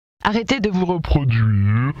Arrêtez de vous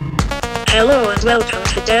reproduire. Hello and welcome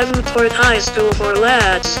to Devonport High School for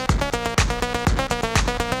Lads.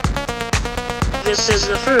 This is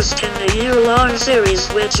the first in a year-long series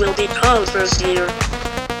which will be called Firstyear.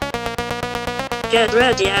 Get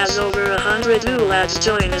ready as over 100 new lads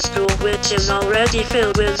join a school which is already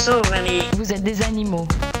filled with so many. Vous êtes des animaux.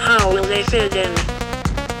 How will they fit in?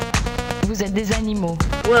 Vous êtes des animaux.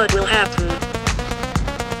 What will happen?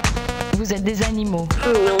 Vous êtes des animaux.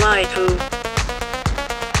 Who will like who?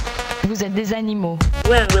 Vous êtes des animaux.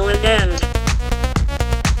 When will it end?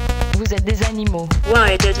 Vous êtes des animaux.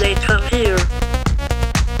 Why did they come here?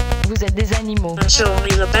 Vous êtes des animaux. And show me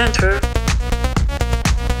the banter.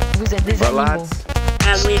 Vous êtes des animaux.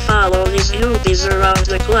 As we follow these newbies around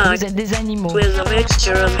the clock, Vous êtes des animaux. with a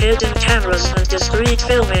mixture of hidden cameras and discreet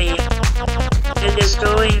filming. It is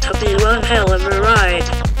going to be one hell of a ride.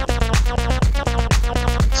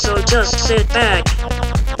 So just sit back,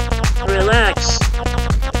 relax,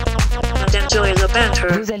 and enjoy the banter.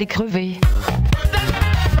 Vous allez crever.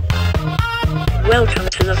 Welcome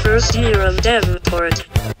to the first year of Devonport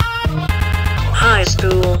High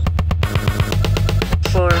School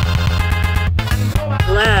for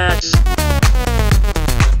Lads.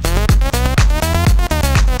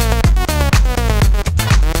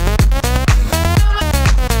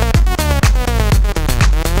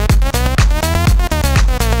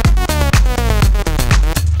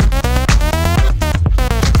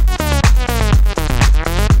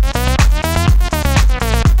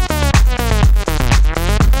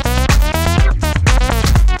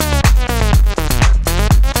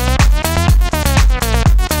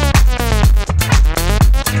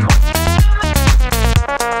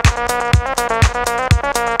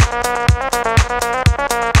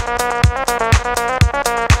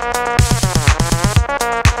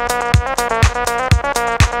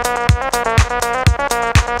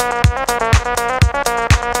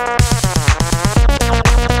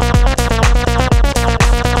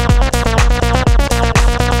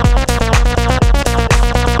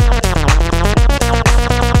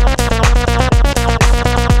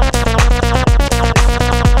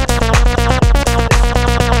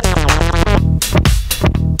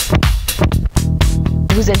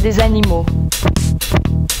 Vous êtes des animaux.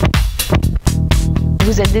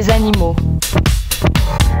 Vous êtes des animaux.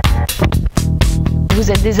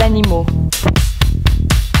 Vous êtes des animaux.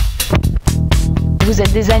 Vous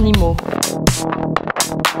êtes des animaux.